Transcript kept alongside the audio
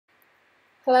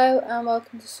Hello and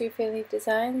welcome to Findlay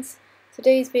Designs.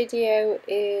 Today's video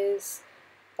is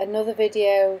another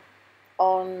video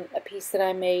on a piece that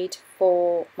I made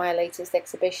for my latest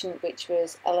exhibition, which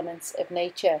was Elements of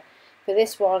Nature. For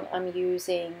this one I'm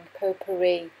using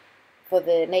Potpourri for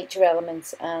the nature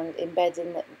elements and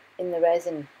embedding them in the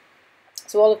resin.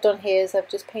 So all I've done here is I've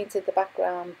just painted the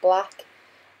background black,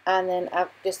 and then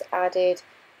I've just added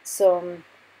some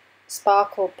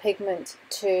sparkle pigment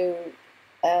to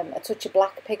a touch of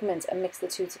black pigment and mix the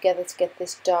two together to get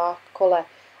this dark colour.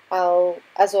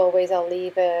 As always, I'll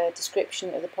leave a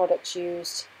description of the products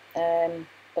used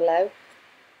below.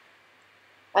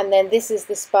 And then this is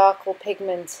the sparkle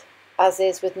pigment as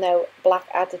is, with no black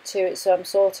added to it, so I'm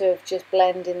sort of just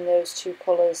blending those two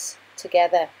colours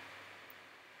together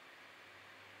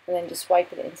and then just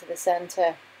swiping it into the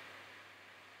centre.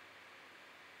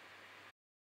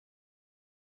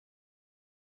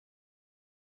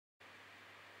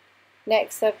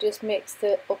 Next, I've just mixed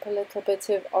up a little bit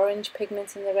of orange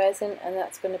pigment in the resin, and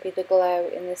that's going to be the glow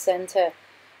in the centre,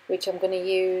 which I'm going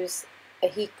to use a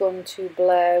heat gun to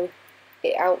blow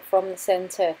it out from the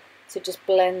centre to just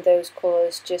blend those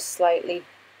colours just slightly.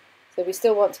 So we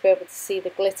still want to be able to see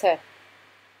the glitter,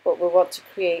 but we want to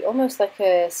create almost like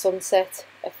a sunset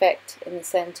effect in the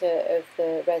centre of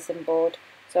the resin board.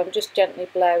 So I'm just gently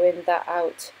blowing that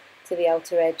out to the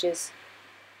outer edges.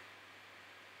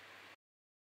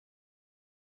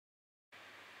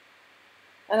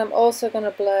 And I'm also going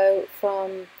to blow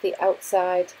from the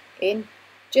outside in,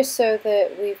 just so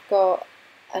that we've got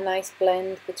a nice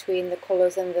blend between the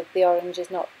colours and the orange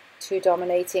is not too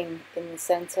dominating in the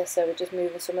centre. So we're just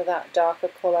moving some of that darker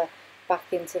colour back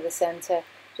into the centre,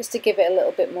 just to give it a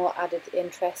little bit more added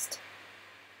interest.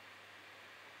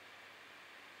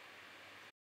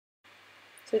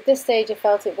 So at this stage I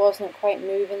felt it wasn't quite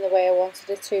moving the way I wanted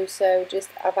it to, so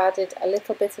I've added a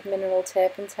little bit of mineral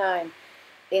turpentine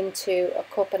into a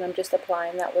cup, and I'm just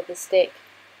applying that with a stick.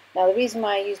 Now the reason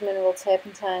why I use mineral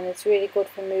turpentine, it's really good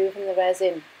for moving the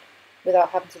resin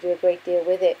without having to do a great deal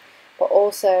with it, but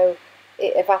also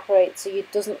it evaporates,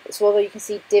 so although you can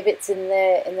see divots in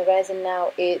the resin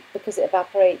now, because it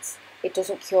evaporates, it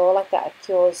doesn't cure like that. It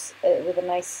cures with a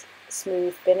nice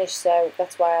smooth finish, so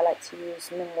that's why I like to use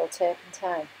mineral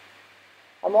turpentine.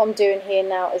 And what I'm doing here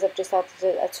now is I've just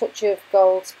added a touch of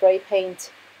gold spray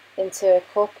paint into a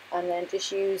cup, and then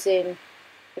just using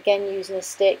a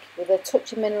stick with a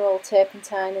touch of mineral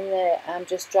turpentine in there. I'm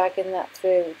just dragging that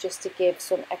through just to give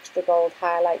some extra gold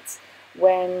highlights.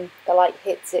 When the light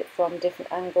hits it from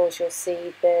different angles, you'll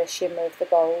see the shimmer of the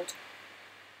gold.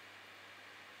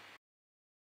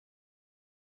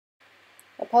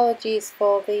 Apologies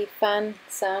for the fan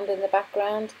sound in the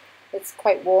background. It's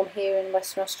quite warm here in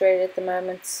Western Australia at the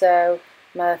moment, so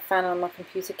my fan on my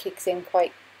computer kicks in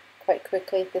quite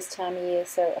quickly at this time of year,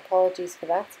 so apologies for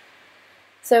that.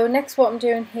 So next, what I'm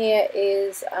doing here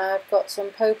is I've got some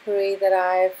potpourri that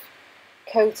I've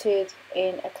coated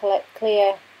in a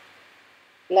clear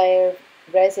layer of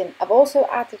resin. I've also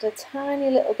added a tiny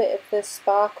little bit of the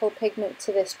sparkle pigment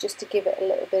to this, just to give it a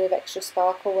little bit of extra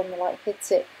sparkle when the light hits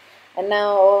it. And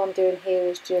now all I'm doing here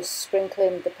is just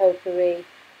sprinkling the potpourri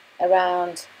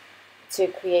around to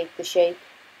create the shape.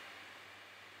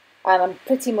 And I'm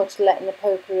pretty much letting the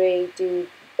potpourri be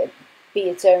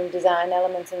its own design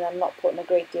element, and I'm not putting a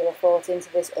great deal of thought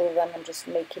into this, other than I'm just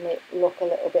making it look a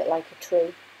little bit like a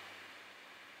tree.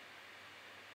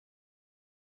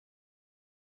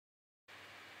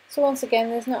 So once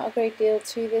again, there's not a great deal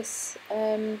to this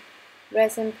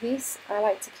resin piece. I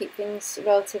like to keep things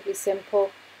relatively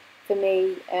simple. For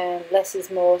me, less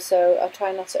is more, so I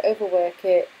try not to overwork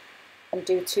it and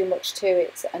do too much to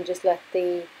it, and just let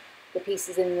the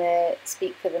pieces in there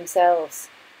speak for themselves.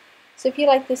 So if you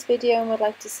like this video and would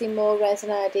like to see more resin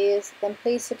ideas, then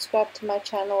please subscribe to my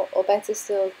channel, or better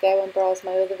still, go and browse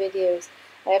my other videos.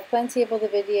 I have plenty of other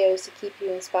videos to keep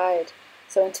you inspired.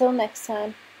 So until next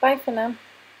time, bye for now.